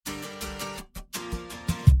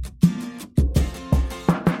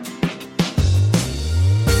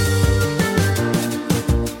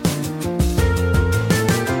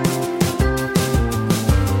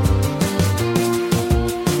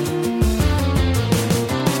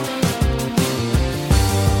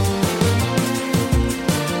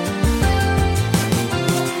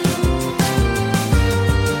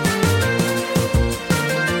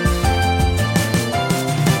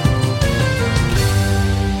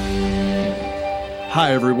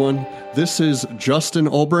Hi, everyone. This is Justin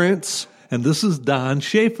Olbrantz, And this is Don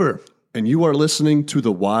Schaefer. and you are listening to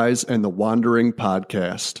the Wise and the Wandering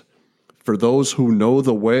podcast, for those who know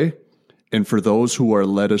the way and for those who are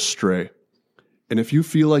led astray. And if you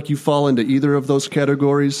feel like you fall into either of those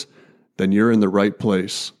categories, then you're in the right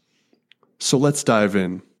place. So let's dive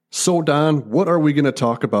in. So, Don, what are we going to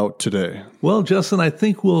talk about today? Well, Justin, I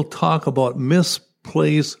think we'll talk about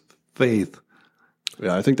misplaced faith.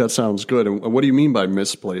 Yeah, I think that sounds good. And what do you mean by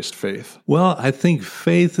misplaced faith? Well, I think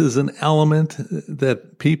faith is an element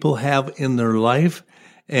that people have in their life,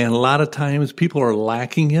 and a lot of times people are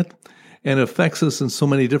lacking it, and it affects us in so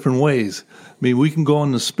many different ways. I mean, we can go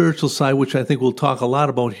on the spiritual side, which I think we'll talk a lot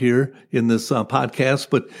about here in this podcast,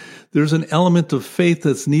 but there's an element of faith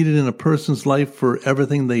that's needed in a person's life for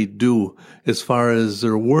everything they do, as far as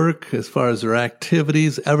their work, as far as their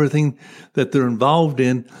activities, everything that they're involved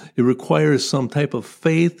in. It requires some type of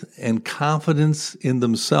faith and confidence in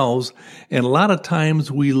themselves. And a lot of times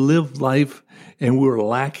we live life and we're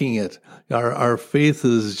lacking it. Our faith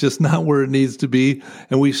is just not where it needs to be,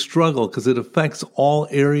 and we struggle because it affects all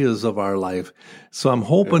areas of our life. So I'm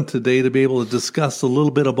hoping today to be able to discuss a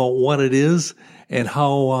little bit about what it is and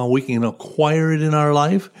how we can acquire it in our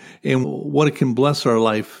life and what it can bless our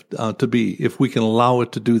life to be if we can allow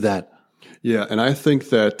it to do that. Yeah, and I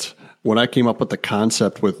think that when I came up with the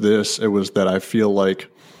concept with this, it was that I feel like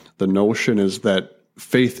the notion is that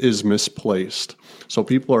faith is misplaced. So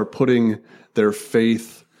people are putting their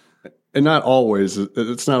faith, and not always,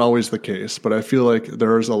 it's not always the case, but I feel like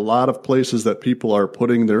there's a lot of places that people are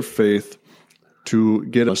putting their faith to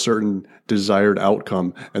get a certain desired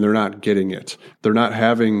outcome, and they're not getting it. They're not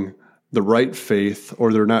having the right faith,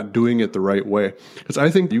 or they're not doing it the right way. Because I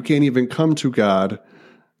think you can't even come to God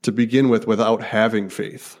to begin with without having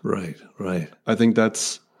faith. Right. I think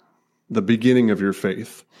that's the beginning of your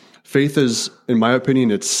faith. Faith is, in my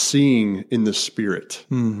opinion, it's seeing in the spirit,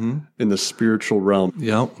 in the spiritual realm.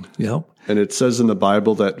 Yep. And it says in the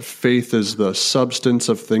Bible that faith is the substance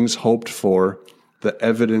of things hoped for, the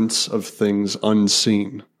evidence of things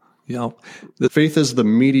unseen. Yep. Faith is the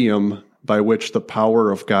medium by which the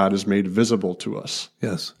power of God is made visible to us.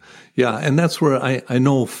 Yes. Yeah, and that's where I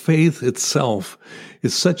know faith itself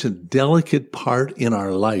is such a delicate part in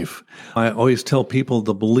our life. I always tell people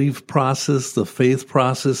the belief process, the faith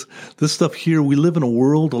process, this stuff here, we live in a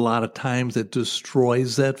world a lot of times that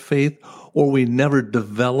destroys that faith, or we never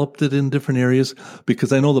developed it in different areas,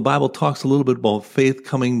 because I know the Bible talks a little bit about faith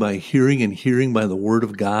coming by hearing and hearing by the Word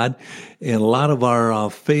of God. And a lot of our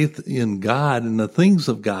faith in God and the things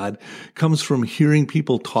of God comes from hearing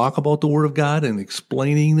people talk about the Word of God and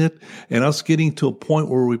explaining it, and us getting to a point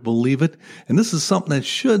where we believe it. And this is something that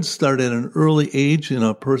should start at an early age in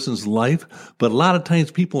a person's life. But a lot of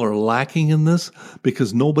times people are lacking in this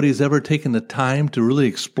because nobody's ever taken the time to really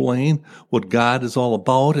explain what God is all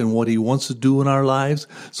about and what He wants to do in our lives.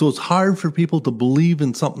 So it's hard for people to believe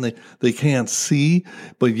in something that they can't see,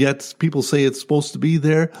 but yet people say it's supposed to be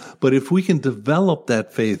there. But if we can develop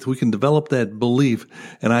that faith, we can develop that belief.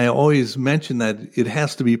 And I always mention that it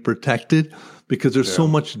has to be protected, because there's so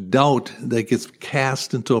much doubt that gets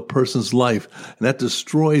cast into a person's life, and that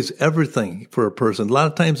destroys everything for a person. A lot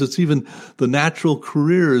of times it's even the natural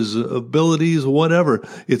careers, abilities, whatever.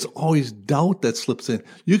 It's always doubt that slips in.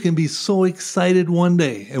 You can be so excited one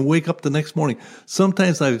day and wake up the next morning.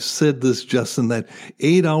 Sometimes I've said this, Justin, that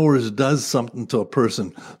 8 hours does something to a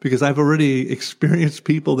person, because I've already experienced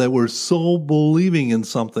people that were so believing in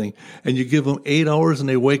something, and you give them 8 hours and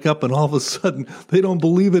they wake up and all of a sudden they don't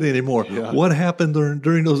believe it anymore. Yeah. What happened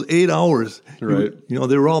during those 8 hours? Right. You know,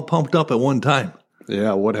 they were all pumped up at one time.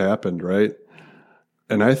 Yeah, what happened, right?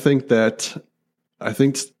 And I think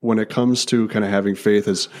when it comes to kind of having faith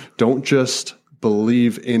is don't just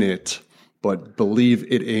believe in it, but believe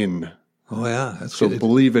it in. Oh, yeah, that's so good.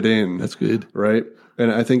 Believe it in. That's good. Right?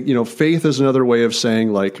 And I think, faith is another way of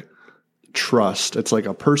saying like trust. It's like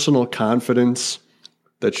a personal confidence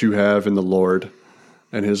that you have in the Lord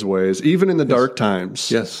and His ways, even in the dark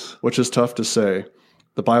times. Yes. Which is tough to say.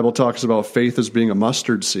 The Bible talks about faith as being a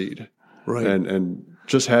mustard seed. Right. And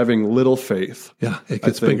just having little faith. Yeah, it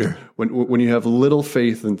gets bigger. When you have little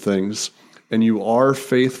faith in things and you are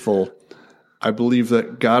faithful, I believe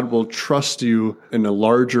that God will trust you in a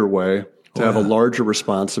larger way to have a larger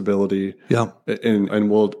responsibility. Yeah. And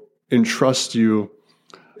will entrust you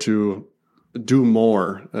to do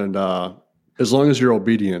more. And as long as you're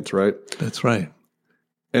obedient, right? That's right.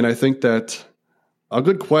 And I think that a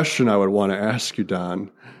good question I would want to ask you, Don,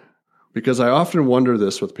 because I often wonder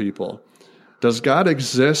this with people. Does God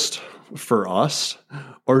exist for us,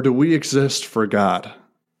 or do we exist for God?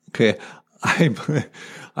 Okay. I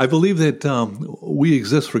I believe that we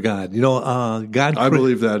exist for God. God. I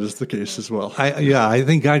believe that is the case as well. I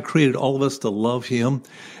think God created all of us to love Him,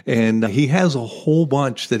 and He has a whole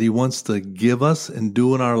bunch that He wants to give us and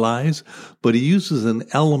do in our lives. But He uses an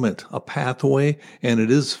element, a pathway, and it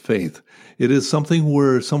is faith. It is something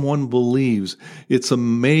where someone believes. It's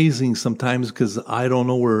amazing sometimes because I don't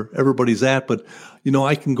know where everybody's at, but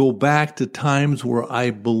I can go back to times where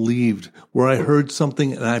I believed, where I heard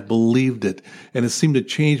something and I believed it. And it seemed to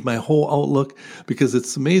change my whole outlook because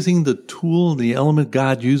it's amazing the tool and the element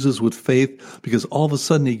God uses with faith, because all of a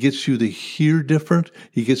sudden He gets you to hear different.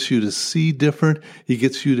 He gets you to see different. He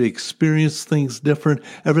gets you to experience things different.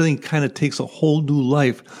 Everything kind of takes a whole new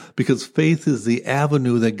life because faith is the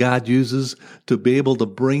avenue that God uses to be able to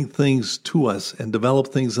bring things to us and develop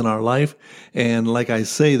things in our life. And like I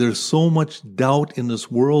say, there's so much doubt in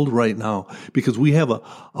this world right now because we have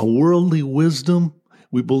a worldly wisdom.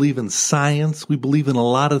 We believe in science. We believe in a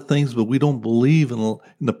lot of things, but we don't believe in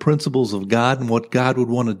the principles of God and what God would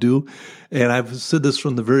want to do. And I've said this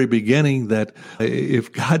from the very beginning that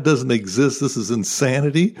if God doesn't exist, this is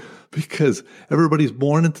insanity because everybody's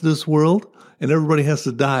born into this world and everybody has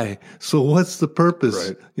to die. So what's the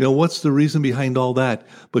purpose? Right. What's the reason behind all that?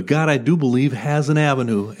 But God, I do believe, has an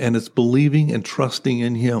avenue, and it's believing and trusting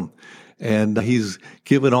in Him. And He's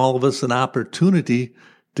given all of us an opportunity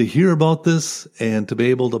to hear about this and to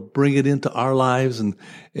be able to bring it into our lives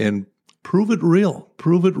and prove it real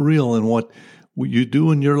in what you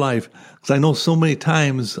do in your life. Because I know so many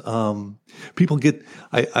times people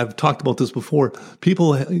I've talked about this before,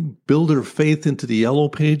 people build their faith into the yellow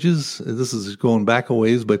pages. This is going back a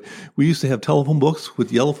ways, but we used to have telephone books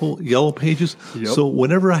with yellow pages. Yep. So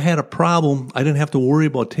whenever I had a problem, I didn't have to worry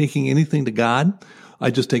about taking anything to God. I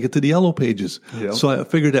just take it to the yellow pages. Yep. So I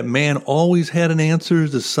figured that man always had an answer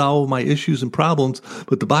to solve my issues and problems.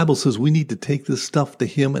 But the Bible says we need to take this stuff to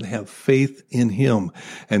Him and have faith in Him.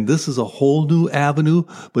 And this is a whole new avenue,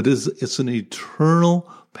 but it's an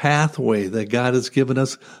eternal pathway that God has given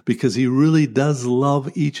us because He really does love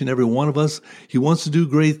each and every one of us. He wants to do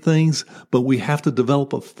great things, but we have to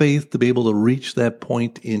develop a faith to be able to reach that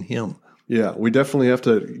point in Him. Yeah, we definitely have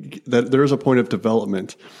to, that there is a point of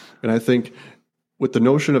development. And I think with the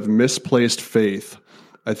notion of misplaced faith,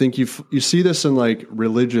 I think you see this in like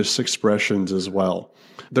religious expressions as well.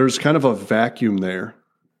 There's kind of a vacuum there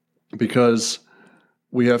because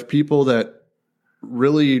we have people that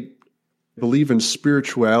really believe in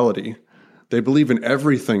spirituality. They believe in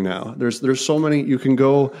everything now. There's so many, you can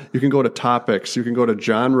go to topics, you can go to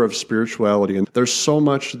genre of spirituality, and there's so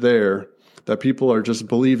much there that people are just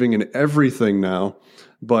believing in everything now,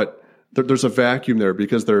 but there's a vacuum there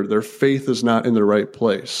because their faith is not in the right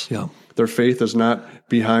place. Yeah. Their faith is not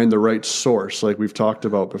behind the right source, like we've talked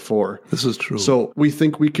about before. This is true. So we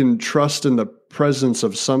think we can trust in the presence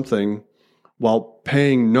of something while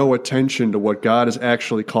paying no attention to what God is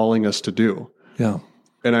actually calling us to do. Yeah.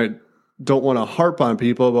 And I don't want to harp on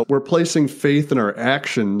people, but we're placing faith in our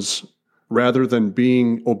actions rather than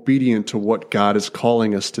being obedient to what God is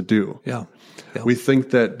calling us to do. Yeah. We think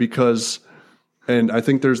that because... And I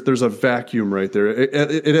think there's a vacuum right there.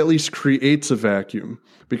 It at least creates a vacuum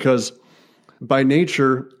because by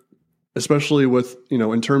nature, especially with,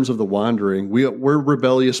 in terms of the wandering, we're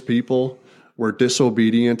rebellious people, we're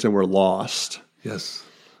disobedient, and we're lost. Yes.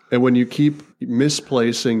 And when you keep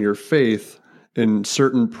misplacing your faith in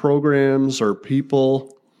certain programs or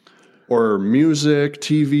people or music,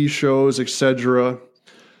 TV shows, etc.,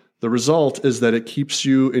 the result is that it keeps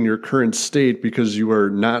you in your current state because you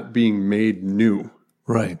are not being made new.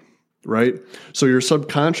 Right. Right? So your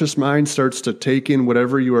subconscious mind starts to take in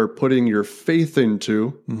whatever you are putting your faith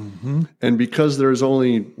into. Mm-hmm. And because there's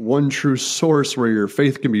only one true source where your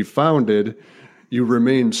faith can be founded, you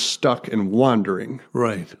remain stuck and wandering.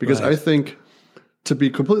 Right. Because I think, to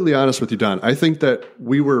be completely honest with you, Don, I think that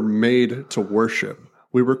we were made to worship.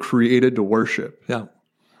 We were created to worship. Yeah.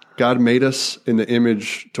 God made us in the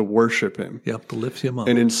image to worship Him. Yep, to lift Him up.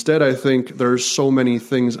 And instead, I think there's so many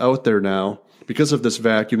things out there now, because of this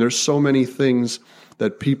vacuum, there's so many things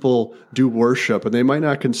that people do worship, and they might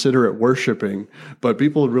not consider it worshiping, but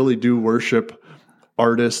people really do worship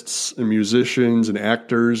artists and musicians and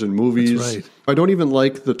actors and movies. That's right. I don't even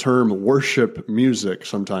like the term worship music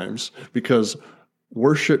sometimes, because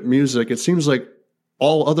worship music, it seems like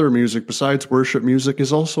all other music besides worship music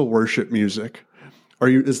is also worship music.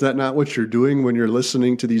 Is that not what you're doing when you're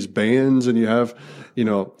listening to these bands and you have,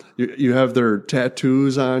 you have their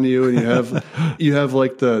tattoos on you and you have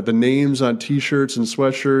like the names on t-shirts and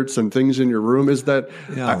sweatshirts and things in your room?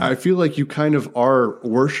 I feel like you kind of are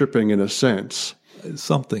worshiping in a sense.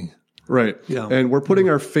 Something. Right. Yeah. And we're putting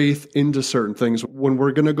our faith into certain things. When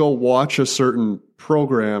we're going to go watch a certain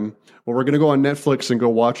program, when we're going to go on Netflix and go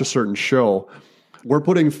watch a certain show, we're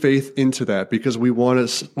putting faith into that because we want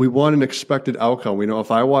an expected outcome. We know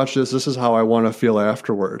if I watch this is how I want to feel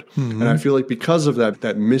afterward. And I feel like because of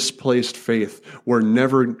that misplaced faith, we're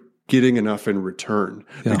never getting enough in return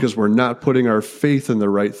because we're not putting our faith in the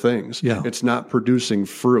right things. Yeah. It's not producing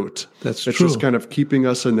fruit. It's true. Just kind of keeping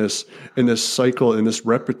us in this cycle, in this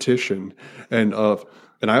repetition, and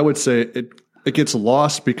I would say it gets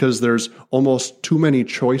lost because there's almost too many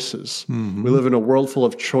choices. We live in a world full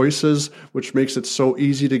of choices, which makes it so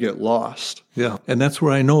easy to get lost. Yeah. And that's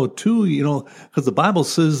where I know too, because the Bible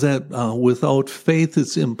says that without faith,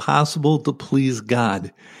 it's impossible to please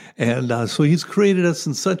God. And so he's created us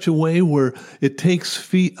in such a way where it takes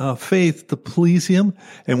faith to please him.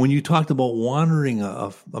 And when you talked about wandering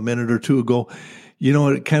a minute or two ago,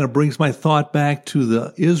 it kind of brings my thought back to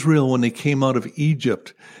the Israel when they came out of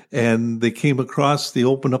Egypt and they came across, they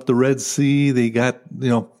opened up the Red Sea, they got,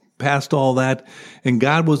 past all that, and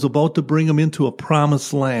God was about to bring them into a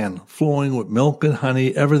promised land flowing with milk and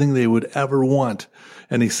honey, everything they would ever want.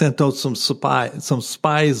 And he sent out some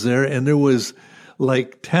spies there, and there was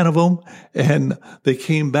like 10 of them, and they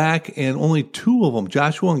came back, and only 2 of them,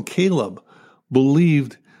 Joshua and Caleb,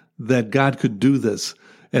 believed that God could do this.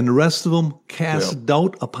 And the rest of them cast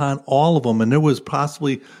doubt upon all of them. And there was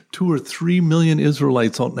possibly 2 or 3 million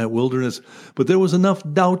Israelites out in that wilderness. But there was enough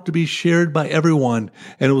doubt to be shared by everyone.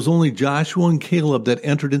 And it was only Joshua and Caleb that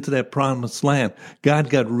entered into that promised land. God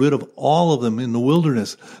got rid of all of them in the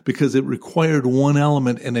wilderness because it required one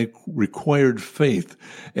element, and it required faith.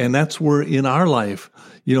 And that's where in our life,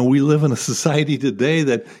 we live in a society today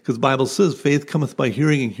that, because the Bible says faith cometh by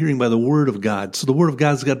hearing and hearing by the word of God. So the word of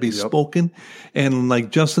God's got to be spoken. And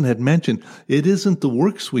like Justin had mentioned, it isn't the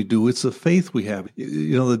works we do, it's the faith we have.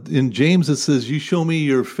 In James it says, you show me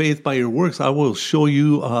your faith by your works, I will show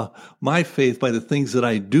you my faith by the things that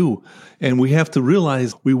I do. And we have to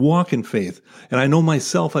realize we walk in faith. And I know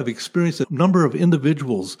myself, I've experienced a number of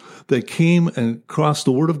individuals that came and crossed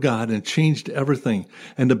the Word of God and changed everything.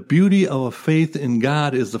 And the beauty of a faith in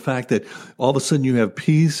God is the fact that all of a sudden you have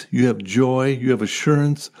peace, you have joy, you have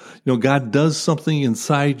assurance. God does something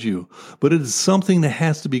inside you. But it is something that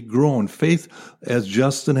has to be grown. Faith, as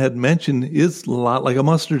Justin had mentioned, is a lot like a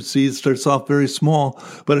mustard seed. It starts off very small,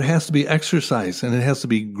 but it has to be exercised and it has to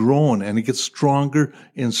be grown, and it gets stronger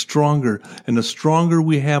and stronger. And the stronger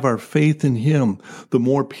we have our faith in him, the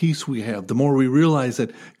more peace we have, the more we realize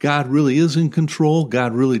that God really is in control.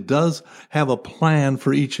 God really does have a plan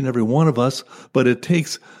for each and every one of us, but it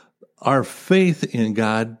takes our faith in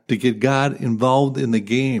God to get God involved in the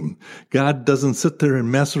game. God doesn't sit there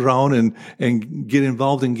and mess around and get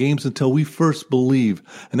involved in games until we first believe.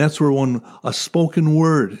 And that's where when a spoken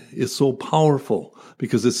word is so powerful,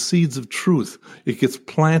 because it's seeds of truth. It gets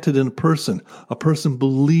planted in a person. A person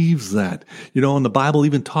believes that. And the Bible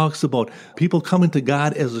even talks about people coming to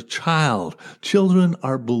God as a child. Children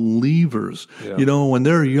are believers. Yeah. When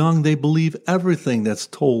they're young, they believe everything that's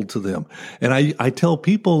told to them. And I tell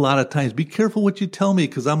people a lot of times, be careful what you tell me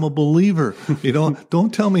because I'm a believer.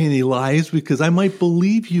 Don't tell me any lies because I might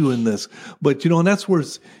believe you in this. But, and that's where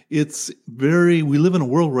we live in a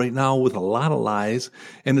world right now with a lot of lies.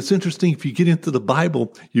 And it's interesting, if you get into the Bible,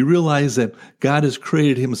 you realize that God has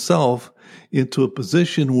created himself into a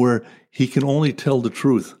position where he can only tell the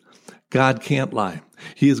truth. God can't lie.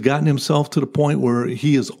 He has gotten himself to the point where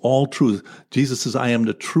he is all truth. Jesus says, I am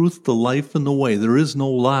the truth, the life, and the way. There is no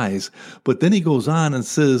lies. But then he goes on and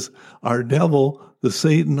says, our devil, the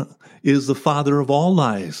Satan, is the father of all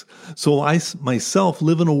lies. So I myself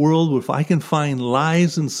live in a world where if I can find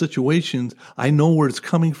lies in situations, I know where it's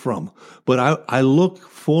coming from. But I look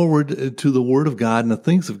forward to the Word of God and the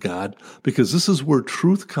things of God because this is where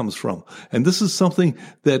truth comes from. And this is something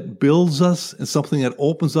that builds us and something that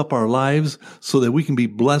opens up our lives so that we can be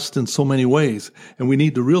blessed in so many ways. And we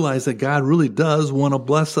need to realize that God really does want to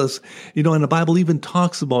bless us. And the Bible even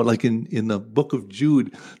talks about, like in the book of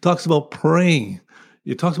Jude, talks about praying.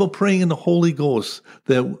 It talks about praying in the Holy Ghost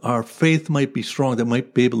that our faith might be strong, that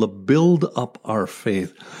might be able to build up our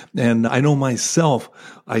faith. And I know myself,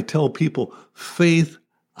 I tell people, faith,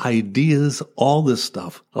 ideas, all this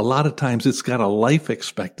stuff, a lot of times it's got a life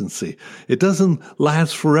expectancy. It doesn't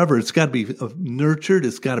last forever. It's got to be nurtured.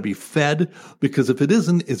 It's got to be fed, because if it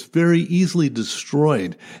isn't, it's very easily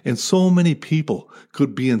destroyed. And so many people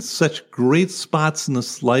could be in such great spots in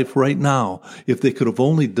this life right now if they could have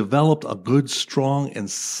only developed a good, strong, and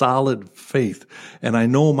solid faith. And I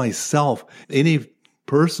know myself, any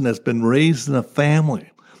person that's been raised in a family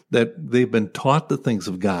that they've been taught the things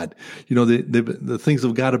of God. The things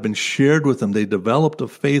of God have been shared with them. They developed a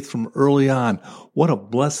faith from early on. What a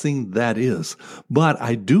blessing that is. But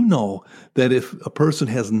I do know that if a person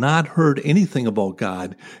has not heard anything about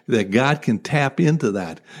God, that God can tap into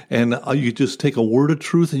that. And you just take a word of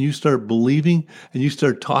truth and you start believing and you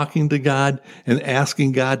start talking to God and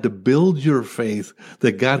asking God to build your faith,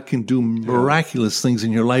 that God can do miraculous things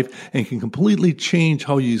in your life and can completely change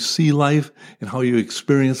how you see life and how you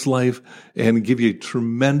experience life and give you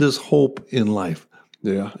tremendous hope in life.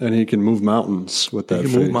 Yeah, and he can move mountains with that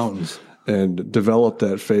faith. Move mountains. And develop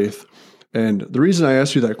that faith. And the reason I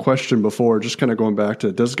asked you that question before, just kind of going back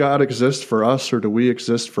to, does God exist for us or do we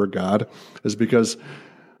exist for God, is because,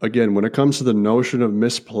 again, when it comes to the notion of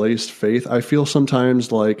misplaced faith, I feel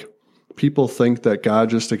sometimes like people think that God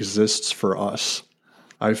just exists for us.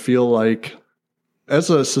 I feel like as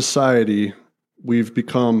a society, we've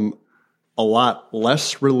become a lot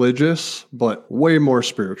less religious, but way more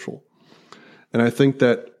spiritual. And I think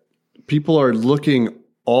that people are looking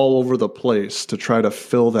all over the place to try to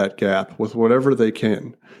fill that gap with whatever they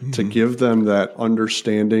can, to give them that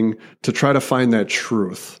understanding, to try to find that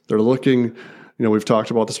truth. They're looking, we've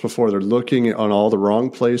talked about this before, they're looking on all the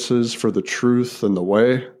wrong places for the truth and the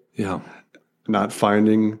way. Yeah. Not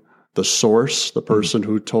finding the source, the person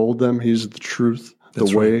who told them he's the truth,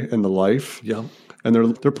 the way, and the life. Yeah. And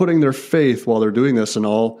they're putting their faith while they're doing this in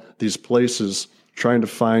all these places, trying to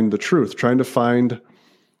find the truth, trying to find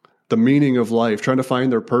the meaning of life, trying to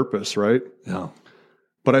find their purpose, right? Yeah.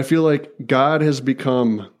 But I feel like God has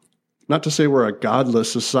become, not to say we're a godless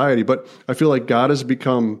society, but I feel like God has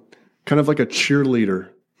become kind of like a cheerleader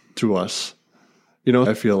to us.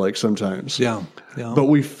 I feel like sometimes. Yeah. Yeah. But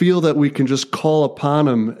we feel that we can just call upon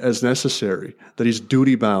him as necessary, that he's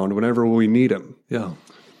duty bound whenever we need him. Yeah.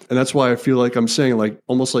 And that's why I feel like I'm saying, like,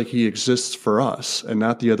 almost like he exists for us and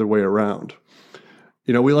not the other way around.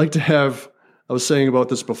 We like to have, I was saying about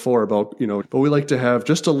this before, but we like to have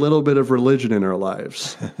just a little bit of religion in our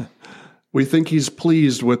lives. We think he's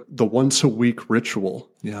pleased with the once a week ritual.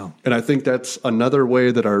 Yeah. And I think that's another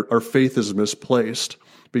way that our faith is misplaced,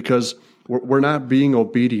 because we're not being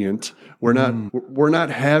obedient. We're not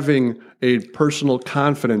having a personal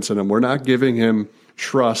confidence in him. We're not giving him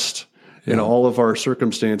trust in all of our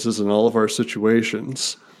circumstances and all of our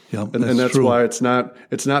situations. Yeah, and that's true. why it's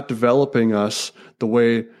not developing us the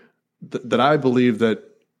way that I believe that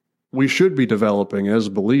we should be developing as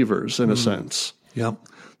believers, in a sense. Yeah,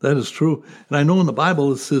 that is true. And I know in the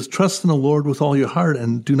Bible it says, trust in the Lord with all your heart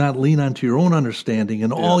and do not lean onto your own understanding.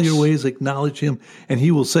 In all your ways acknowledge him and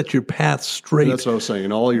he will set your path straight. And that's what I was saying,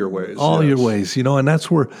 in all your ways. All your ways, and that's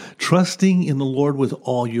where trusting in the Lord with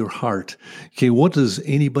all your heart. Okay, what does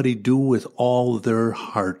anybody do with all their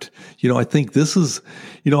heart? I think this is,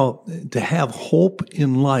 to have hope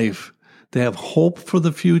in life, to have hope for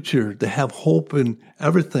the future, to have hope in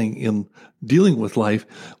everything in dealing with life,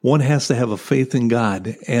 one has to have a faith in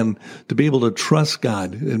God and to be able to trust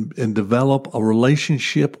God and develop a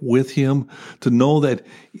relationship with him, to know that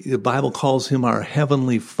the Bible calls him our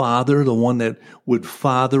heavenly Father, the one that would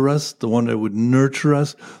father us, the one that would nurture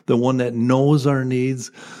us, the one that knows our needs.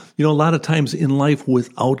 A lot of times in life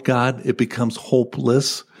without God, it becomes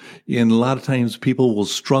hopeless. And a lot of times people will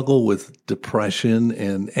struggle with depression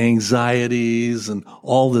and anxieties and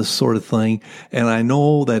all this sort of thing. And I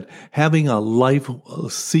know that having a life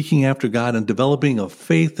seeking after God and developing a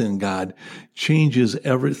faith in God changes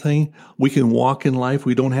everything. We can walk in life.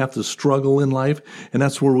 We don't have to struggle in life. And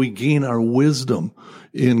that's where we gain our wisdom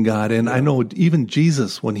in God. And I know even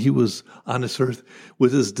Jesus, when he was on this earth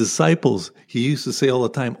with his disciples, he used to say all the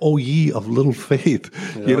time, "Oh, ye of little faith."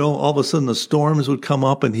 Yeah. All of a sudden the storms would come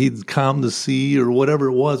up and he'd calm the sea or whatever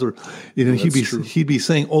it was, or he'd be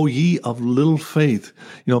saying, "Oh, ye of little faith."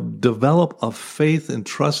 Develop a faith and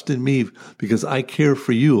trust in me because I care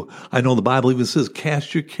for you. I know the Bible even says,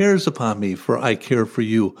 "Cast your cares upon me, for I care for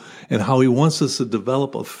you," and how he wants us to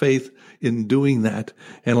develop a faith in doing that.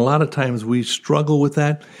 And a lot of times we struggle with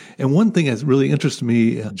that. And one thing that's really interested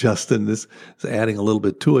me, Justin, this is adding a little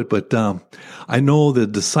bit to it, but I know the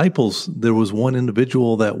disciples, there was one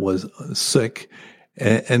individual that was sick,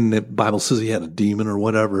 and the Bible says he had a demon or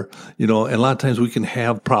whatever, and a lot of times we can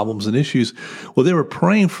have problems and issues. Well, they were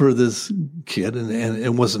praying for this kid and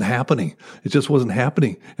it wasn't happening. It just wasn't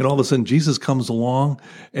happening. And all of a sudden Jesus comes along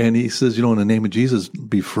and he says, in the name of Jesus,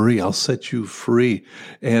 be free. I'll set you free.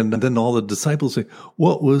 And then all the disciples say,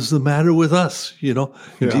 what was the matter with us? And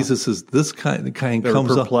Jesus says, this kind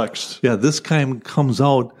comes perplexed. out. Yeah, this kind comes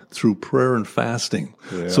out through prayer and fasting.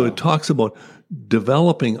 Yeah. So it talks about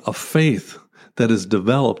developing a faith that is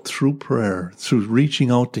developed through prayer, through reaching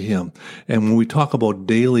out to Him. And when we talk about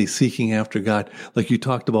daily seeking after God, like you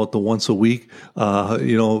talked about the once a week,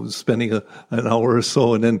 spending an hour or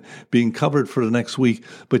so and then being covered for the next week.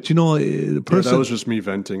 But a person, that was just me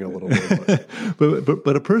venting a little bit.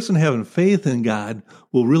 but a person having faith in God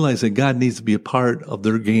will realize that God needs to be a part of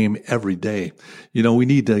their game every day. We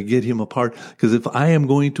need to get Him a part, because if I am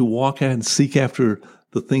going to walk out and seek after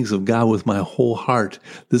the things of God with my whole heart,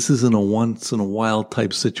 this isn't a once in a while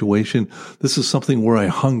type situation. This is something where I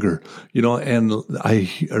hunger, and I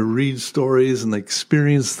read stories and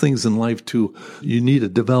experience things in life too. You need to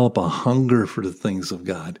develop a hunger for the things of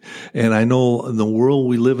God. And I know in the world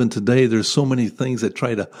we live in today, there's so many things that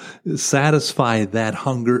try to satisfy that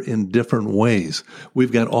hunger in different ways.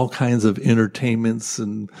 We've got all kinds of entertainments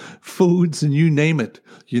and foods and you name it.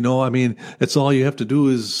 It's all you have to do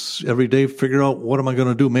is every day figure out, what am I going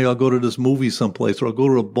to do? Maybe I'll go to this movie someplace, or I'll go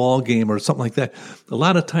to a ball game or something like that. A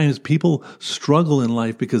lot of times people struggle in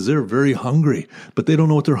life because they're very hungry, but they don't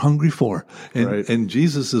know what they're hungry for. And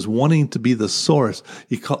Jesus is wanting to be the source.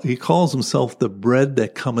 He calls Himself the bread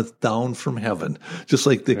that cometh down from heaven. Just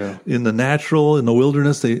like in the natural, in the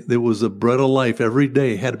wilderness, there was a bread of life every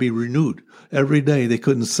day, had to be renewed. Every day. They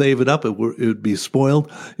couldn't save it up. It would be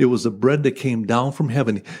spoiled. It was the bread that came down from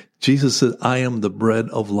heaven. Jesus said, I am the bread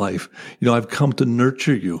of life. I've come to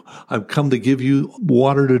nurture you. I've come to give you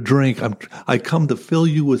water to drink. I come to fill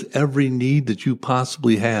you with every need that you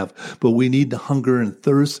possibly have. But we need to hunger and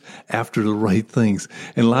thirst after the right things.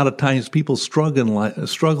 And a lot of times people struggle in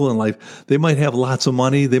life. They might have lots of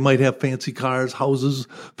money. They might have fancy cars, houses,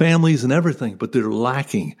 families, and everything, but they're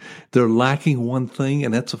lacking. They're lacking one thing,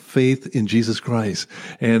 and that's a faith in Jesus Christ.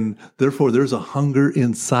 And therefore, there's a hunger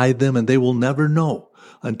inside them, and they will never know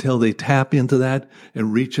until they tap into that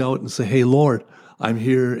and reach out and say, hey, Lord, I'm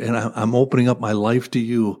here and I'm opening up my life to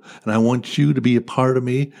you, and I want you to be a part of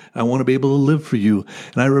me. I want to be able to live for you.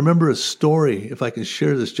 And I remember a story, if I can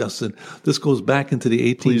share this, Justin. This goes back into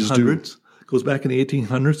the 1800s. Goes back in the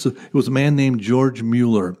 1800s. It was a man named George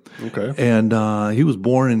Mueller. Okay. And he was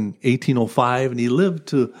born in 1805, and he lived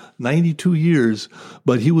to 92 years,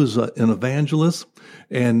 but he was an evangelist.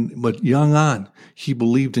 But young on, he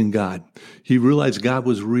believed in God. He realized God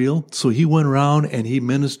was real, so he went around and he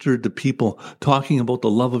ministered to people, talking about the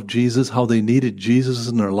love of Jesus, how they needed Jesus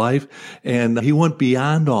in their life. And he went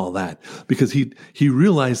beyond all that, because he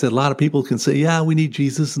realized that a lot of people can say, yeah, we need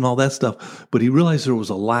Jesus and all that stuff. But he realized there was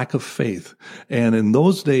a lack of faith. And in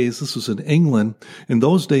those days, this was in England, in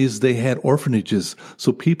those days they had orphanages.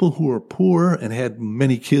 So people who were poor and had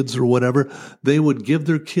many kids or whatever, they would give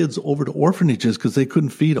their kids over to orphanages because they couldn't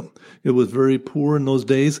feed them. It was very poor in those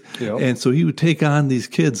days. Yep. And so he would take on these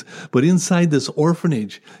kids. But inside this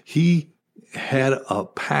orphanage, he had a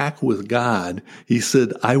pact with God. He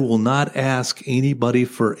said, I will not ask anybody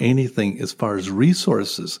for anything as far as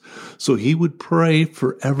resources. So he would pray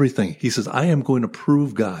for everything. He says, I am going to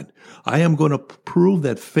prove God. I am going to prove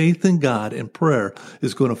that faith in God and prayer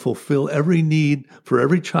is going to fulfill every need for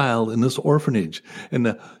every child in this orphanage. And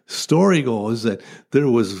the story goes that there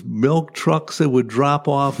was milk trucks that would drop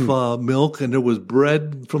off milk, and there was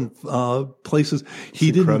bread from places.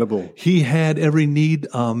 Incredible. He had every need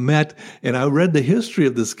met. And I read the history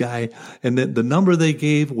of this guy, and the number they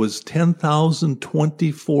gave was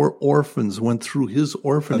 10,024 orphans went through his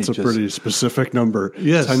orphanages. That's a pretty specific number.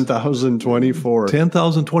 Yes. 10,024.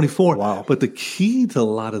 10,024. Wow. But the key to a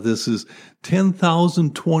lot of this is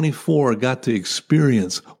 10,024 got to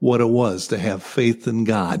experience what it was to have faith in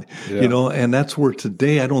God. Yeah. And that's where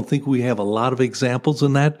today I don't think we have a lot of examples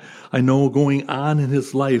in that. I know going on in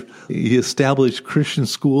his life, he established Christian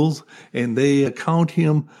schools, and they account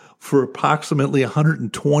him for approximately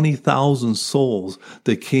 120,000 souls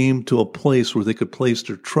that came to a place where they could place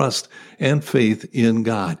their trust and faith in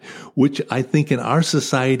God, which I think in our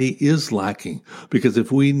society is lacking. Because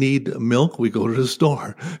if we need milk, we go to the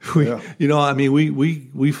store.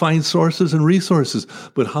 We find sources and resources,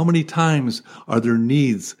 but how many times are there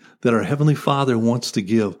needs that our Heavenly Father wants to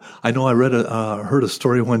give? I know I heard a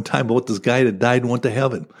story one time about this guy that died and went to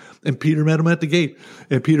heaven. And Peter met him at the gate.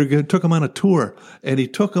 And Peter took him on a tour. And he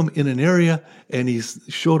took him in an area, and he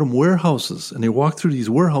showed him warehouses. And they walked through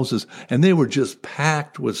these warehouses, and they were just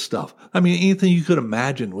packed with stuff. I mean, anything you could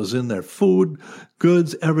imagine was in there. Food,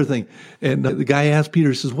 goods, everything. And the guy asked Peter,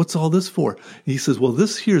 he says, what's all this for? And he says, well,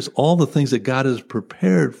 this here's all the things that God has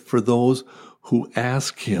prepared for those who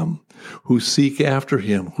ask him, who seek after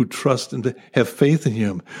him, who trust and have faith in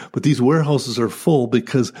him. But these warehouses are full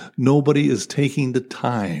because nobody is taking the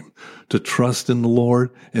time to trust in the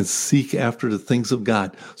Lord and seek after the things of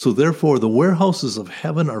God. So therefore, the warehouses of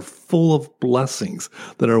heaven are full of blessings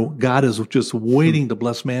God is just waiting to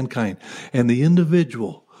bless mankind. And the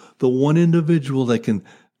one individual that can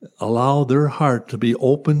allow their heart to be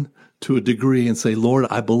open to a degree and say, Lord,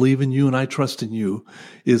 I believe in you and I trust in you,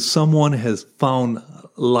 is someone has found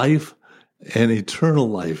life and eternal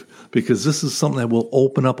life, because this is something that will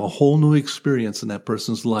open up a whole new experience in that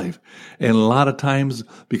person's life. And a lot of times,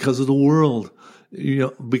 because of the world,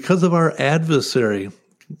 because of our adversary,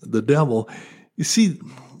 the devil, you see,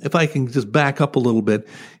 if I can just back up a little bit,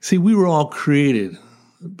 see, we were all created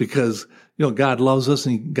because God loves us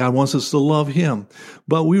and God wants us to love him.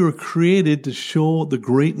 But we were created to show the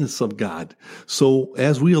greatness of God. So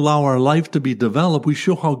as we allow our life to be developed, we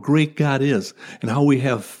show how great God is and how we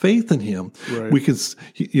have faith in him. Right. We can,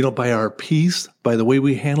 by our peace, by the way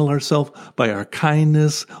we handle ourselves, by our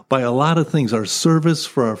kindness, by a lot of things, our service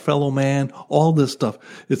for our fellow man, all this stuff.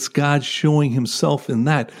 It's God showing himself in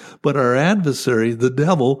that. But our adversary, the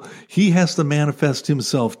devil, he has to manifest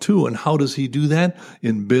himself too. And how does he do that?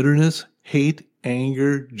 In bitterness, hate,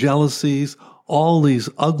 anger, jealousies, all these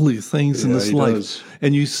ugly things in this life. Does.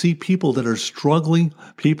 And you see people that are struggling,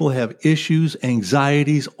 people have issues,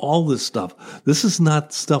 anxieties, all this stuff. This is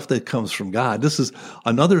not stuff that comes from God. This is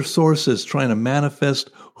another source that's trying to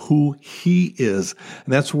manifest who he is.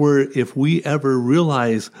 And that's where if we ever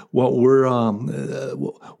realize what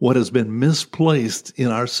has been misplaced in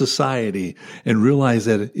our society and realize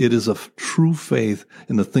that it is a true faith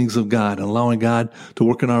in the things of God and allowing God to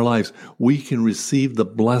work in our lives, we can receive the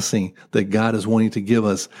blessing that God is wanting to give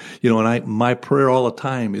us. And my prayer all the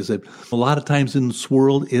time is that a lot of times in this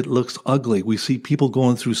world, it looks ugly. We see people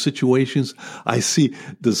going through situations. I see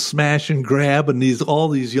the smash and grab and all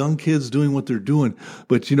these young kids doing what they're doing.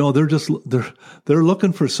 But they're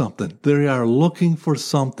looking for something. They are looking for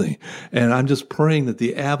something. And I'm just praying that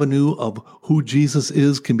the avenue of who Jesus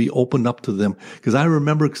is can be opened up to them. Because I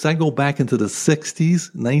go back into the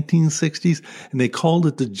 1960s, and they called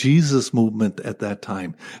it the Jesus movement at that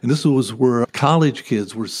time. And this was where college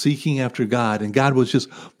kids were seeking after God, and God was just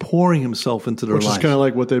pouring himself into their lives. Which is kind of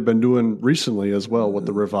like what they've been doing recently as well with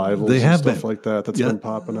the revivals and stuff like that. That's been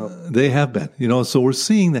popping up. They have been. So we're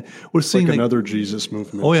seeing that. We're seeing another Jesus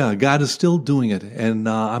movement. Oh yeah, God is still doing it. And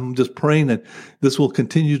I'm just praying that this will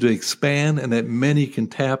continue to expand and that many can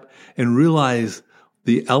tap and realize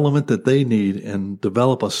the element that they need and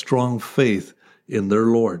develop a strong faith in their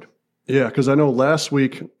Lord. Yeah, because I know last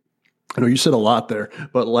week, you said a lot there,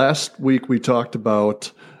 but last week we talked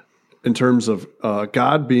about in terms of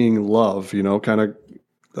God being love,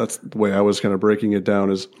 that's the way I was kind of breaking it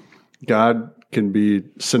down, is God can be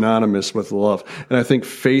synonymous with love. And I think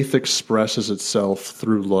faith expresses itself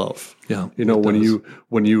through love. Yeah.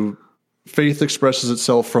 When faith expresses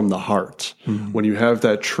itself from the heart, when you have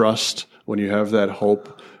that trust, when you have that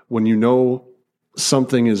hope, when you know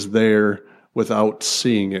something is there without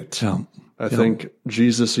seeing it. Yeah. I think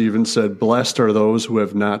Jesus even said, blessed are those who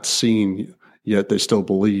have not seen, yet they still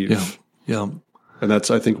believe. Yeah. And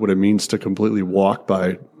that's, I think, what it means to completely walk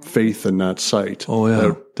by faith and not sight. Oh, yeah.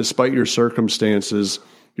 That despite your circumstances,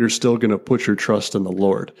 you're still going to put your trust in the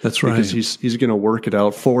Lord. That's right. Because he's going to work it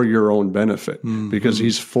out for your own benefit, because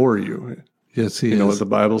he's for you. Yes, he is. The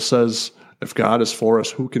Bible says, if God is for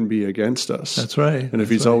us, who can be against us? That's right. And if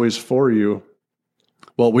he's always for you,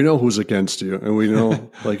 well, we know who's against you. And we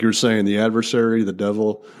know, like you're saying, the adversary, the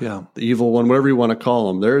devil, the evil one, whatever you want to call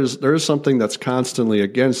him. There is something that's constantly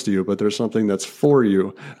against you, but there's something that's for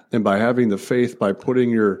you. And by having the faith, by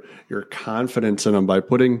putting your confidence in him, by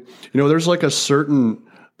putting, there's a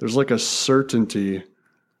certainty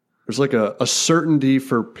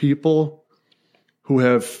for people who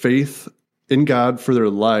have faith in God for their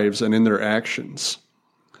lives and in their actions.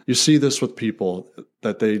 You see this with people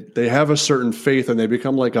that they have a certain faith and they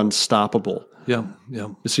become like unstoppable. Yeah.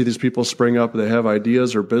 You see these people spring up, they have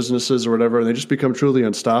ideas or businesses or whatever, and they just become truly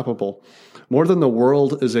unstoppable. More than the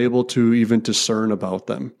world is able to even discern about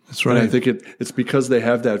them. That's right. And I think it's because they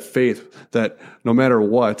have that faith that no matter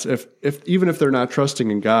what, even if they're not trusting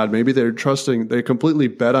in God, maybe they completely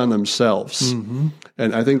bet on themselves. Mm-hmm.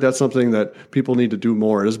 And I think that's something that people need to do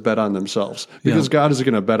more, is bet on themselves. Because God is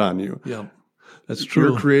going to bet on you. Yeah. That's true.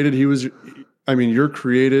 You're created. You're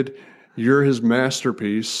created. You're his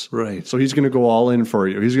masterpiece. Right. So he's going to go all in for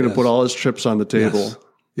you. He's going to put all his chips on the table.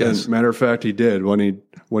 Yes. And matter of fact, he did when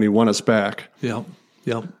he won us back. Yeah.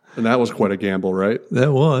 And that was quite a gamble, right?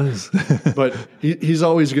 That was. But he's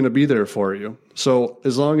always going to be there for you. So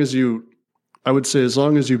as long as you I would say as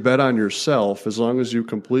long as you bet on yourself, as long as you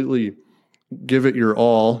completely give it your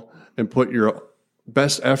all and put your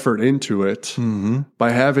best effort into it,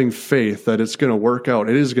 by having faith that it's going to work out,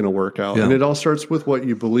 it is going to work out. Yeah. And it all starts with what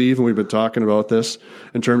you believe. And we've been talking about this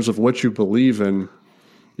in terms of what you believe in.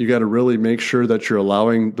 You got to really make sure that you're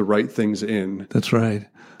allowing the right things in. That's right.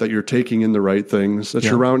 That you're taking in the right things, that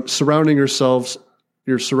you're surrounding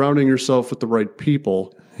yourself with the right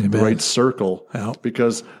people, Amen. the right circle,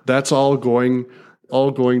 because that's all going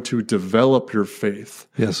to develop your faith.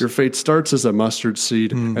 Yes. Your faith starts as a mustard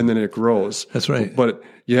seed and then it grows. That's right. But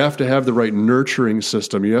you have to have the right nurturing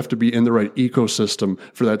system. You have to be in the right ecosystem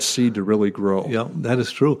for that seed to really grow. Yeah, that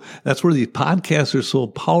is true. That's where the podcasts are so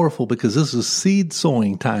powerful, because this is seed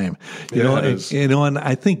sowing time. You know, and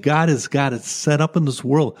I think God has got it set up in this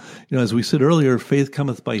world. You know, as we said earlier, faith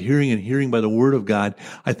cometh by hearing and hearing by the word of God.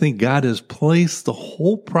 I think God has placed the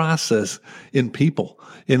whole process in people.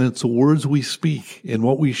 And it's the words we speak and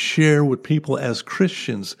what we share with people as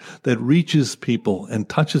Christians that reaches people and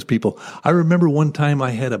touches people. I remember one time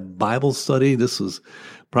I had a Bible study. This was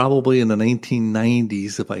probably in the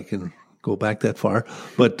 1990s, if I can go back that far.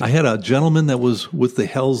 But I had a gentleman that was with the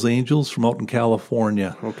Hells Angels from out in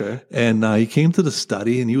California. Okay. And he came to the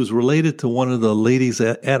study, and he was related to one of the ladies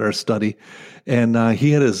at our study. And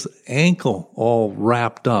he had his ankle all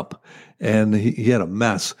wrapped up. And he had a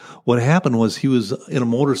mess. What happened was he was in a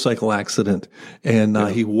motorcycle accident, and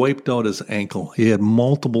he wiped out his ankle. He had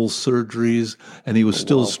multiple surgeries, and he was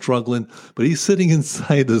still struggling. But he's sitting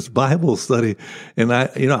inside this Bible study, and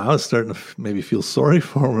I was starting to maybe feel sorry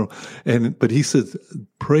for him. But he said,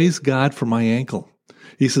 "Praise God for my ankle."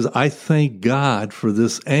 He says, "I thank God for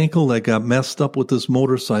this ankle that got messed up with this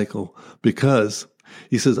motorcycle, because,"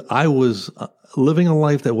 he says, "I was living a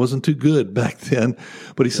life that wasn't too good back then."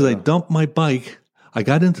 But he says, "I dumped my bike. I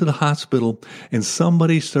got into the hospital, and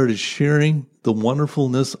somebody started sharing the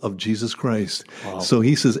wonderfulness of Jesus Christ." Wow. So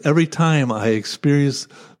he says, every time I experience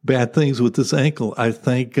bad things with this ankle, I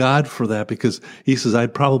thank God for that, because he says,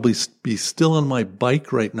 I'd probably be still on my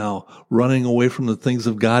bike right now, running away from the things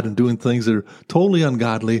of God and doing things that are totally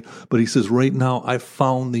ungodly. But he says, right now, I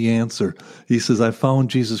found the answer. He says, I found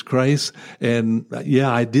Jesus Christ, and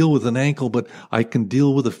I deal with an ankle, but I can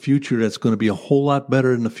deal with a future that's going to be a whole lot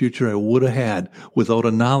better than the future I would have had without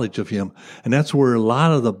a knowledge of him. And that's where a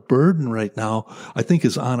lot of the burden right now, I think,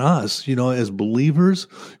 is on us. You know, as believers,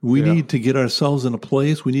 we need to get ourselves in a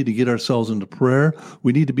place. We need to get ourselves into prayer.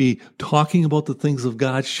 We need to be talking about the things of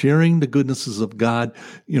God, sharing the goodnesses of God,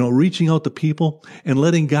 reaching out to people and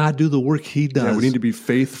letting God do the work he does. Yeah, we need to be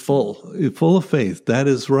faithful. Full of faith. That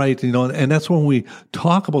is right. And that's when we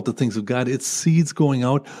talk about the things of God, it's seeds going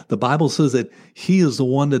out. The Bible says that he is the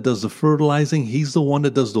one that does the fertilizing. He's the one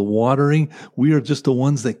that does the watering. We are just the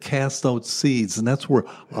ones that cast out seeds. And that's where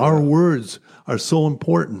our words are so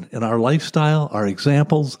important, and our lifestyle, our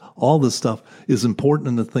examples, all this stuff is important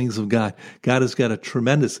in the things of God. God has got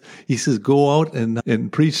he says, go out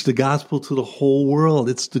and preach the gospel to the whole world.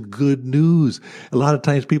 It's the good news. A lot of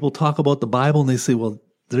times people talk about the Bible and they say, well,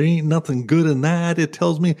 there ain't nothing good in that. It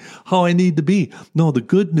tells me how I need to be. No, the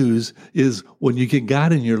good news is when you get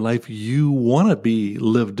God in your life, you want to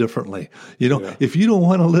live differently. If you don't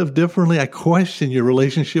want to live differently, I question your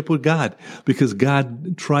relationship with God, because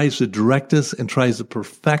God tries to direct us and tries to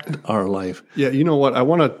perfect our life. Yeah, you know what? I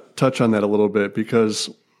want to touch on that a little bit, because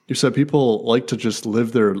you said people like to just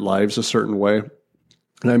live their lives a certain way.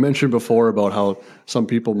 And I mentioned before about how some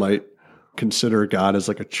people might consider God as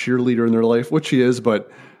like a cheerleader in their life, which he is, but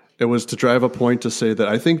it was to drive a point to say that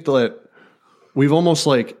I think that we've almost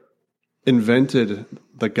like invented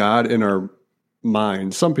the God in our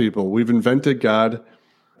mind. Some people, we've invented God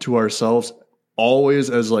to ourselves always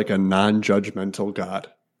as like a non-judgmental God.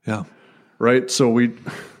 Yeah. Right? So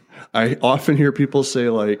I often hear people say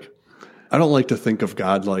like, I don't like to think of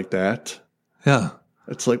God like that. Yeah.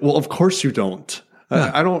 It's like, well, of course you don't.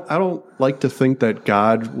 Yeah. I don't like to think that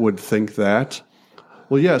God would think that.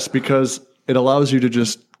 Well, yes, because it allows you to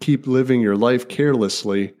just keep living your life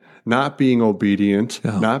carelessly, not being obedient,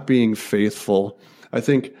 not being faithful. I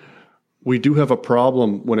think we do have a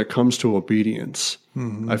problem when it comes to obedience.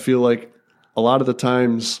 Mm-hmm. I feel like a lot of the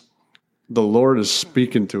times the Lord is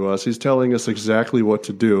speaking to us. He's telling us exactly what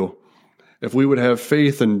to do. If we would have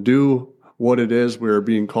faith and do what it is we're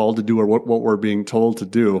being called to do, or what we're being told to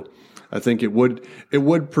do, I think it would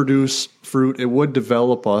produce fruit. It would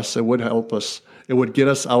develop us. It would help us. It would get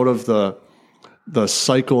us out of the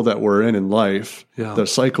cycle that we're in life, the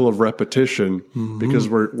cycle of repetition, because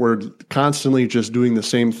we're constantly just doing the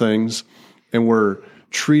same things, and we're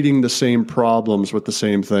treating the same problems with the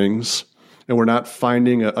same things, and we're not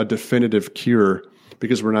finding a definitive cure.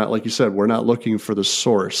 because we're not, like you said, we're not looking for the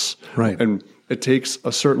source. Right. And it takes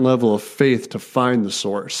a certain level of faith to find the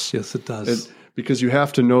source. Yes, it does. Because you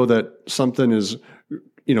have to know that something is,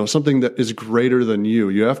 something that is greater than you.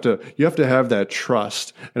 You have to have that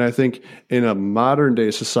trust. And I think in a modern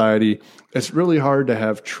day society, it's really hard to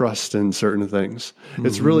have trust in certain things. Mm-hmm.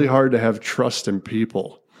 It's really hard to have trust in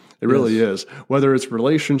people. It really is. Whether it's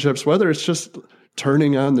relationships, whether it's just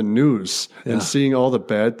turning on the news and seeing all the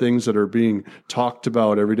bad things that are being talked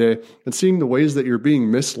about every day and seeing the ways that you're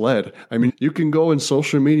being misled. I mean, you can go in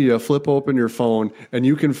social media, flip open your phone, and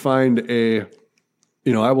you can find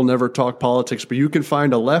I will never talk politics, but you can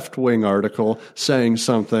find a left-wing article saying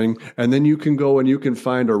something, and then you can go and you can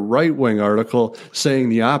find a right-wing article saying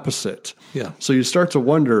the opposite. Yeah. So you start to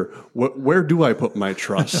wonder, where do I put my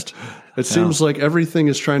trust? It seems like everything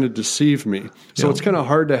is trying to deceive me. So it's kind of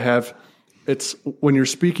hard to have. It's when you're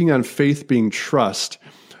speaking on faith being trust,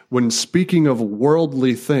 when speaking of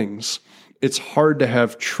worldly things, it's hard to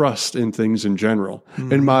have trust in things in general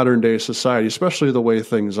in modern day society, especially the way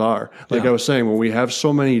things are. Like I was saying, when we have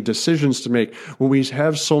so many decisions to make, when we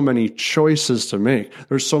have so many choices to make,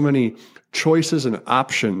 there's so many choices and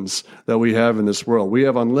options that we have in this world. We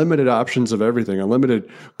have unlimited options of everything, unlimited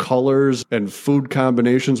colors and food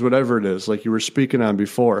combinations, whatever it is, like you were speaking on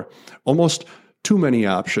before. Almost too many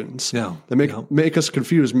options that make us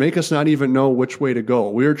confused, make us not even know which way to go.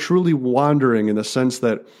 We are truly wandering in the sense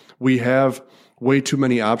that we have way too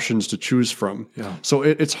many options to choose from. Yeah. So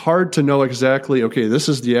it's hard to know exactly, okay, this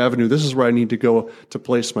is the avenue, this is where I need to go to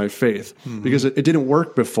place my faith, because it didn't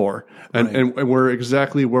work before. And we're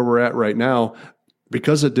exactly where we're at right now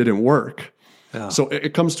because it didn't work. Yeah. So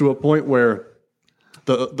it comes to a point where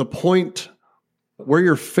the point where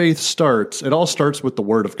your faith starts, it all starts with the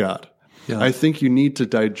Word of God. Yeah. I think you need to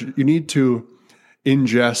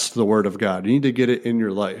ingest the Word of God. You need to get it in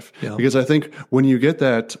your life. Yeah. Because I think when you get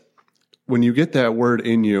that word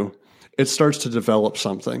in you, it starts to develop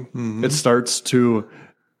something. Mm-hmm. It starts to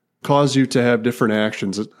cause you to have different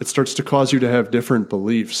actions. It starts to cause you to have different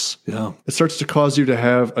beliefs. Yeah. It starts to cause you to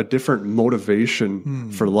have a different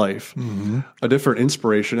motivation for life, a different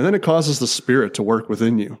inspiration. And then it causes the Spirit to work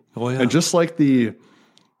within you. Oh, yeah. And just like the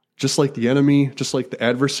enemy, just like the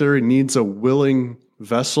adversary needs a willing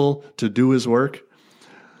vessel to do his work,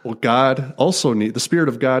 well, the Spirit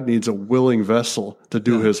of God needs a willing vessel to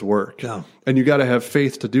do his work. Yeah. And you got to have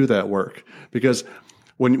faith to do that work. Because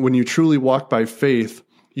when you truly walk by faith,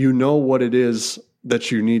 you know what it is that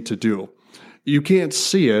you need to do. You can't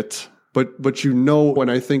see it, but you know, when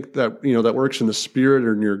I think that, that works in the spirit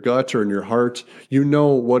or in your gut or in your heart, you know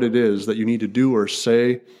what it is that you need to do or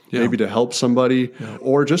say, maybe to help somebody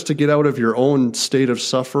or just to get out of your own state of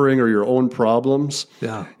suffering or your own problems.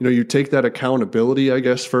 Yeah. You take that accountability, I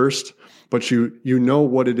guess, first, but you know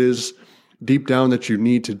what it is deep down that you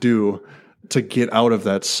need to do to get out of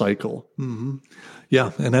that cycle. Mm-hmm.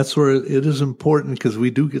 Yeah, and that's where it is important, because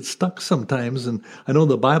we do get stuck sometimes. And I know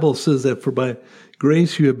the Bible says that for by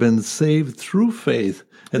grace you have been saved through faith.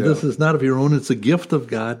 And this is not of your own, it's a gift of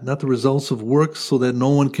God, not the results of works, so that no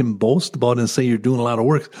one can boast about it and say you're doing a lot of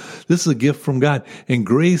works. This is a gift from God. And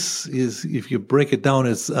grace is, if you break it down,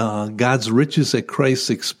 it's God's riches at Christ's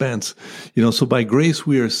expense. So by grace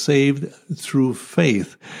we are saved through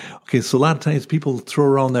faith. Okay, so a lot of times people throw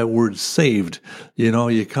around that word saved.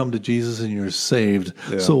 You come to Jesus and you're saved.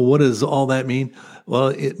 Yeah. So what does all that mean?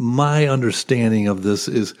 Well, my understanding of this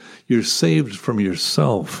is you're saved from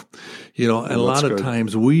yourself. And a lot of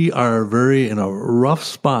times we are in a rough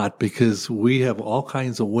spot because we have all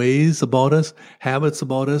kinds of ways about us, habits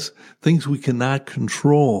about us, things we cannot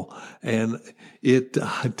control. And it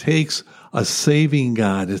takes a saving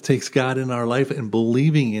God. It takes God in our life and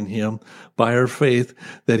believing in Him by our faith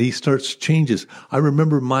that He starts changes. I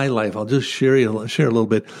remember my life. I'll just share a little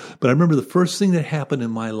bit. But I remember the first thing that happened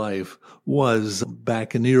in my life was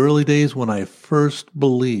back in the early days when I first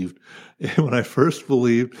believed.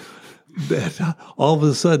 That all of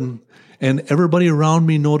a sudden, and everybody around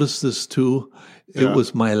me noticed this too, it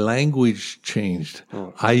was my language changed.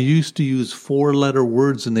 Oh. I used to use 4-letter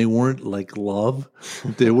words, and they weren't like love.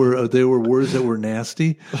 They were words that were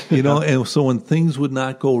nasty, and so when things would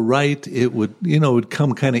not go right, it would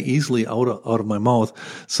come kind of easily out of my mouth.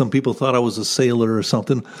 Some people thought I was a sailor or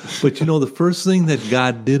something. But the first thing that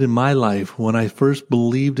God did in my life when I first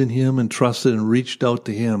believed in Him and trusted and reached out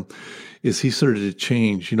to Him is he started to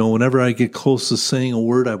change. Whenever I get close to saying a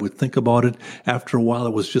word, I would think about it. After a while,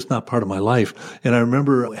 it was just not part of my life. And I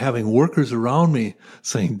remember having workers around me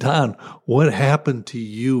saying, Don, what happened to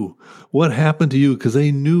you? What happened to you? Because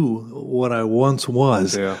they knew what I once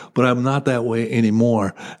was, but I'm not that way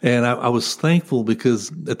anymore. And I was thankful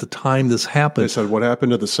because at the time this happened. They said, what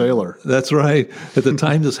happened to the sailor? That's right. At the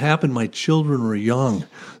time this happened, my children were young,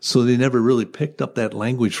 so they never really picked up that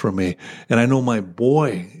language from me. And I know my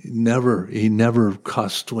boy he never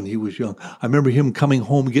cussed when he was young. I remember him coming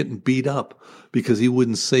home getting beat up because he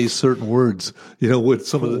wouldn't say certain words, with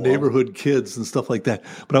some of the neighborhood kids and stuff like that.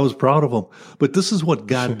 But I was proud of him. But this is what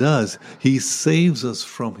God does. He saves us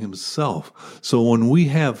from himself. So when we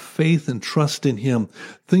have faith and trust in him,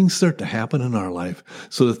 things start to happen in our life.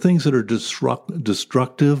 So the things that are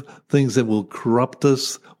destructive, things that will corrupt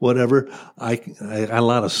us, whatever. I a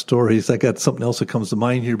lot of stories. I got something else that comes to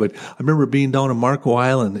mind here, but I remember being down in Marco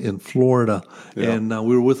Island in Florida, and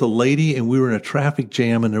we were with a lady, and we were in a traffic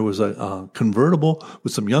jam, and there was a convertible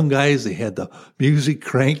with some young guys. They had the music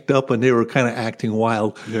cranked up, and they were kind of acting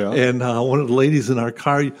wild. Yeah. And one of the ladies in our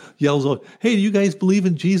car yells out, "Hey, do you guys believe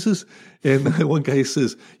in Jesus?" And one guy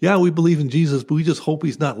says, "Yeah, we believe in Jesus, but we just hope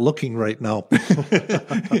he's not looking right now."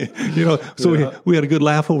 So we had a good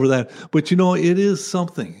laugh over that. But, it is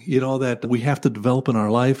something, that we have to develop in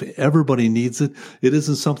our life. Everybody needs it. It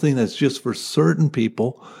isn't something that's just for certain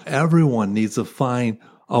people. Everyone needs to find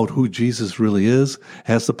out who Jesus really is,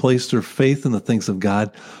 has to place their faith in the things of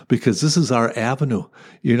God, because this is our avenue.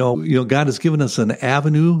 God has given us an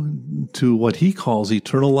avenue to what he calls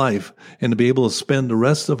eternal life, and to be able to spend the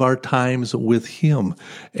rest of our times with him.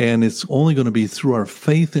 And it's only going to be through our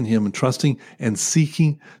faith in him and trusting and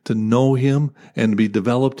seeking to know him and to be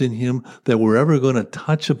developed in him that we're ever going to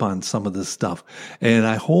touch upon some of this stuff. And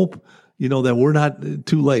I hope that we're not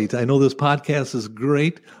too late. I know this podcast is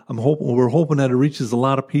great. We're hoping that it reaches a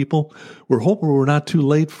lot of people. We're hoping we're not too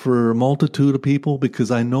late for a multitude of people,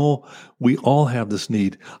 because I know we all have this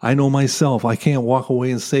need. I know myself. I can't walk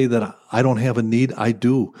away and say that I don't have a need. I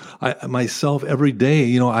do. Myself every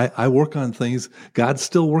day, I work on things. God's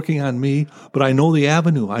still working on me, but I know the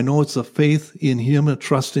avenue. I know it's a faith in him, a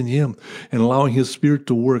trust in him, and allowing his spirit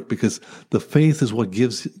to work, because the faith is what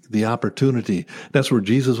gives the opportunity. That's where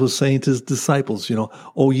Jesus was saying to his disciples,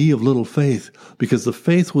 "O ye of little faith," because the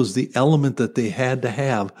faith was the element that they had to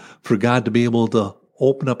have for God to be able to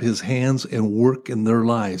open up his hands and work in their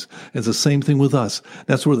lives. It's the same thing with us.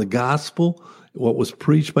 That's where the gospel, what was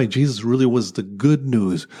preached by Jesus, really was the good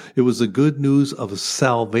news. It was the good news of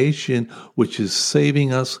salvation, which is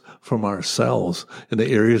saving us from ourselves in the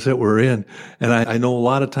areas that we're in. And I know a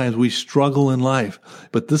lot of times we struggle in life,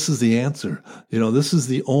 but this is the answer. This is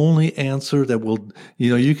the only answer that will,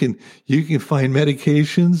 you can find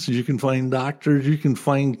medications, you can find doctors, you can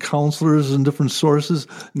find counselors and different sources.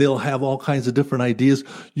 They'll have all kinds of different ideas.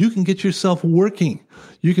 You can get yourself working.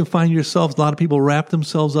 You can find yourself, a lot of people wrap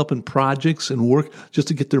themselves up in projects and work just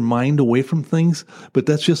to get their mind away from things, but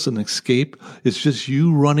that's just an escape. It's just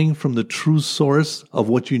you running from the true source of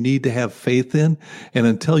what you need to have faith in. And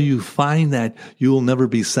until you find that, you will never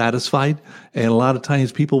be satisfied. And a lot of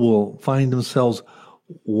times people will find themselves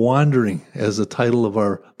wandering, as the title of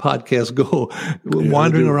our podcast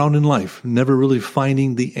wandering around in life, never really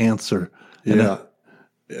finding the answer.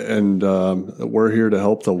 And we're here to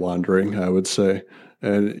help the wandering, I would say.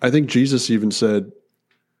 And I think Jesus even said,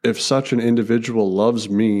 if such an individual loves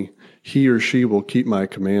me, he or she will keep my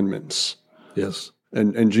commandments. Yes.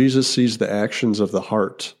 And Jesus sees the actions of the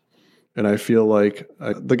heart. And I feel like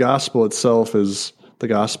the gospel itself is the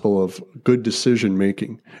gospel of good decision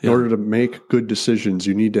making. In order to make good decisions,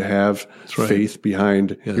 you need to have faith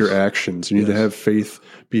behind your actions. You need to have faith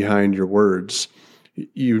behind your words.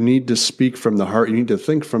 You need to speak from the heart. You need to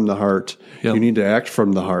think from the heart. You need to act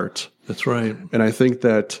from the heart. That's right. And I think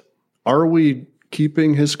that, are we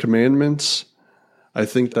keeping his commandments? I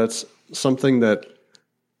think that's something that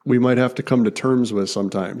we might have to come to terms with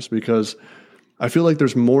sometimes, because I feel like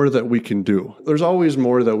there's more that we can do. There's always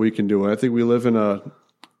more that we can do. And I think we live in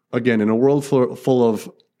a world full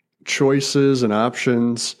of choices and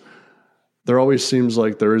options. There always seems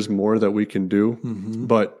like there is more that we can do. Mm-hmm.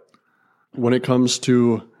 But when it comes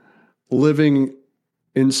to living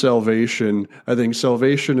in salvation, I think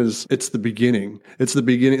salvation it's the beginning. It's the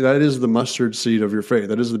beginning. That is the mustard seed of your faith.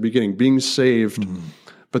 That is the beginning, being saved. Mm-hmm.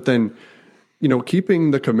 But then,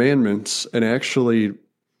 keeping the commandments and actually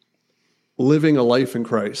living a life in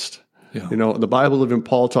Christ. Yeah. The Bible, even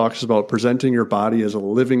Paul talks about presenting your body as a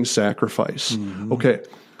living sacrifice. Mm-hmm. Okay,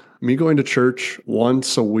 me going to church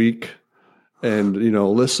once a week, and,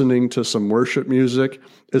 listening to some worship music,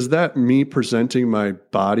 is that me presenting my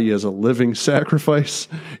body as a living sacrifice?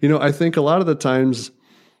 I think a lot of the times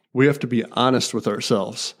we have to be honest with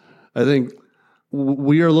ourselves. I think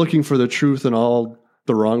we are looking for the truth in all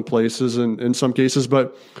the wrong places in some cases,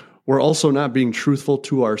 but we're also not being truthful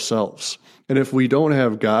to ourselves. And if we don't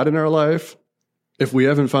have God in our life, if we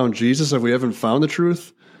haven't found Jesus, if we haven't found the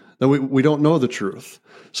truth, then we don't know the truth.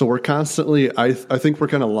 So we're constantly, I think we're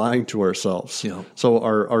kind of lying to ourselves. Yeah. So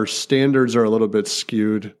our standards are a little bit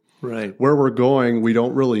skewed. Right. Where we're going, we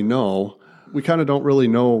don't really know. We kind of don't really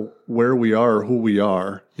know where we are or who we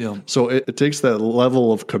are. Yeah. So it takes that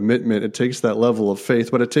level of commitment. It takes that level of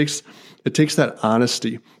faith, but it takes that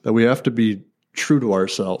honesty that we have to be true to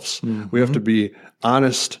ourselves. Mm-hmm. We have to be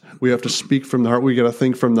honest. We have to speak from the heart. We got to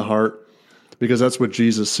think from the heart, because that's what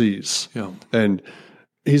Jesus sees. Yeah. And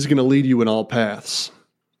he's going to lead you in all paths,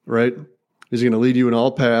 right? He's going to lead you in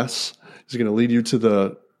all paths. He's going to lead you to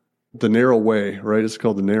the narrow way, right? It's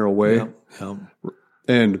called the narrow way. Yeah. Yeah.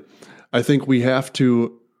 And I think we have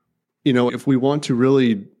to, if we want to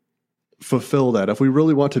really fulfill that, if we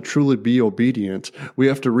really want to truly be obedient, we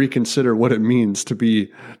have to reconsider what it means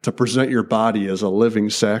to present your body as a living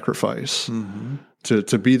sacrifice, mm-hmm.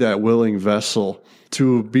 to be that willing vessel,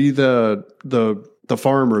 to be the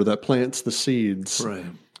farmer that plants the seeds, right.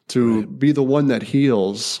 to be the one that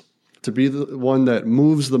heals, to be the one that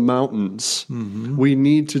moves the mountains. Mm-hmm. We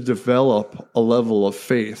need to develop a level of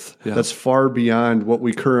faith that's far beyond what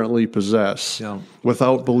we currently possess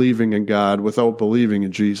without believing in God, without believing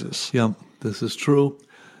in Jesus. Yeah, this is true.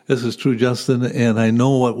 This is true, Justin. And I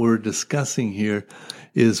know what we're discussing here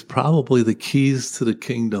is probably the keys to the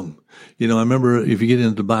kingdom. I remember if you get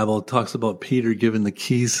into the Bible, it talks about Peter giving the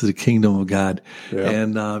keys to the kingdom of God. Yeah.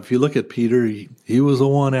 And if you look at Peter, he was the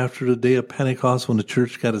one after the day of Pentecost when the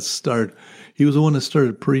church got its start. He was the one that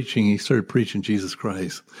started preaching. He started preaching Jesus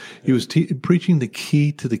Christ. He was preaching the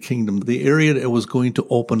key to the kingdom, the area that was going to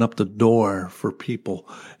open up the door for people.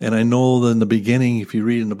 And I know that in the beginning, if you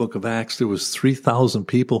read in the book of Acts, there was 3,000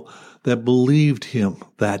 people that believed him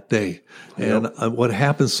that day. Yep. And what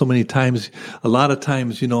happens so many times, a lot of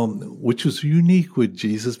times, which was unique with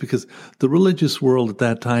Jesus, because the religious world at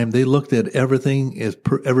that time, they looked at everything as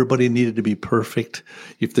everybody needed to be perfect.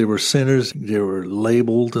 If they were sinners, they were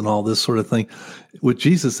labeled and all this sort of thing. With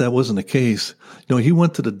Jesus, that wasn't the case. He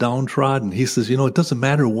went to the downtrodden. He says, it doesn't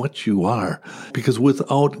matter what you are, because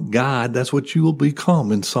without God, that's what you will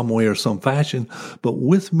become in some way or some fashion. But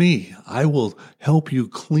with me, I will help you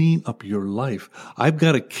clean up your life. I've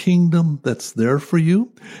got a kingdom that's there for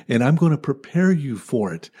you, and I'm going to prepare you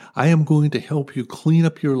for it. I am going to help you clean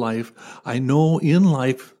up your life. I know in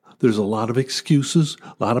life, there's a lot of excuses.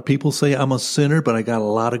 A lot of people say I'm a sinner, but I got a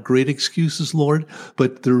lot of great excuses, Lord.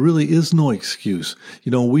 But there really is no excuse.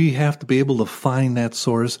 We have to be able to find that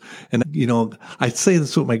source. And, I say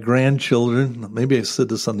this with my grandchildren. Maybe I said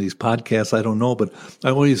this on these podcasts. I don't know. But I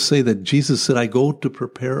always say that Jesus said, I go to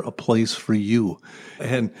prepare a place for you.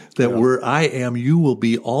 And that where I am, you will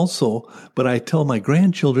be also. But I tell my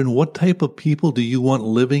grandchildren, what type of people do you want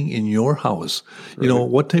living in your house? Right.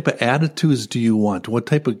 What type of attitudes do you want? What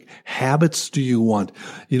type of habits do you want?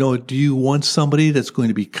 Do you want somebody that's going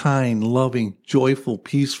to be kind, loving, joyful,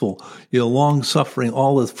 peaceful, long-suffering,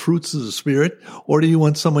 all the fruits of the Spirit? Or do you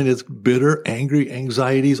want somebody that's bitter, angry,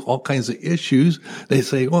 anxieties, all kinds of issues? They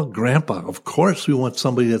say, well, Grandpa, of course we want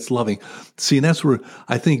somebody that's loving. See, and that's where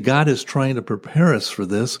I think God is trying to prepare us for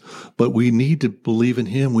this, but we need to believe in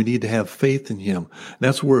Him. We need to have faith in Him. And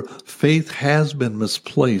that's where faith has been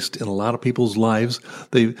misplaced in a lot of people's lives.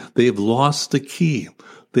 They've lost the key.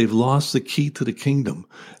 They've lost the key to the kingdom.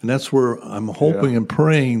 And that's where I'm hoping and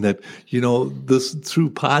praying that, this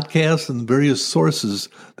through podcasts and various sources,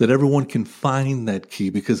 that everyone can find that key,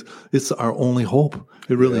 because it's our only hope.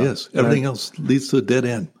 It really is. Everything else leads to a dead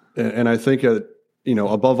end. And I think,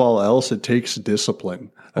 above all else, it takes discipline.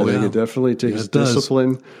 I think it definitely takes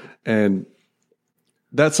discipline. And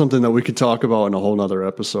that's something that we could talk about in a whole nother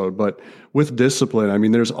episode. But with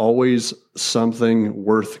discipline, there's always something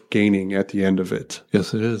worth gaining at the end of it.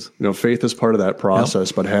 Yes, it is. Faith is part of that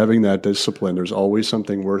process, but having that discipline, there's always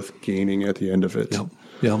something worth gaining at the end of it.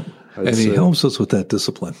 Yeah. And He helps us with that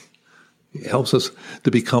discipline. He helps us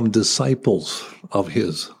to become disciples of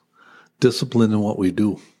His. Discipline in what we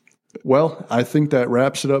do. Well, I think that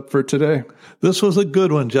wraps it up for today. This was a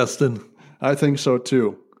good one, Justin. I think so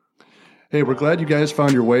too. Hey, we're glad you guys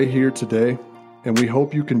found your way here today, and we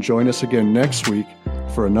hope you can join us again next week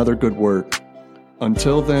for another good word.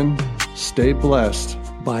 Until then, stay blessed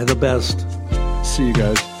by the best. See you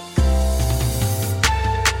guys.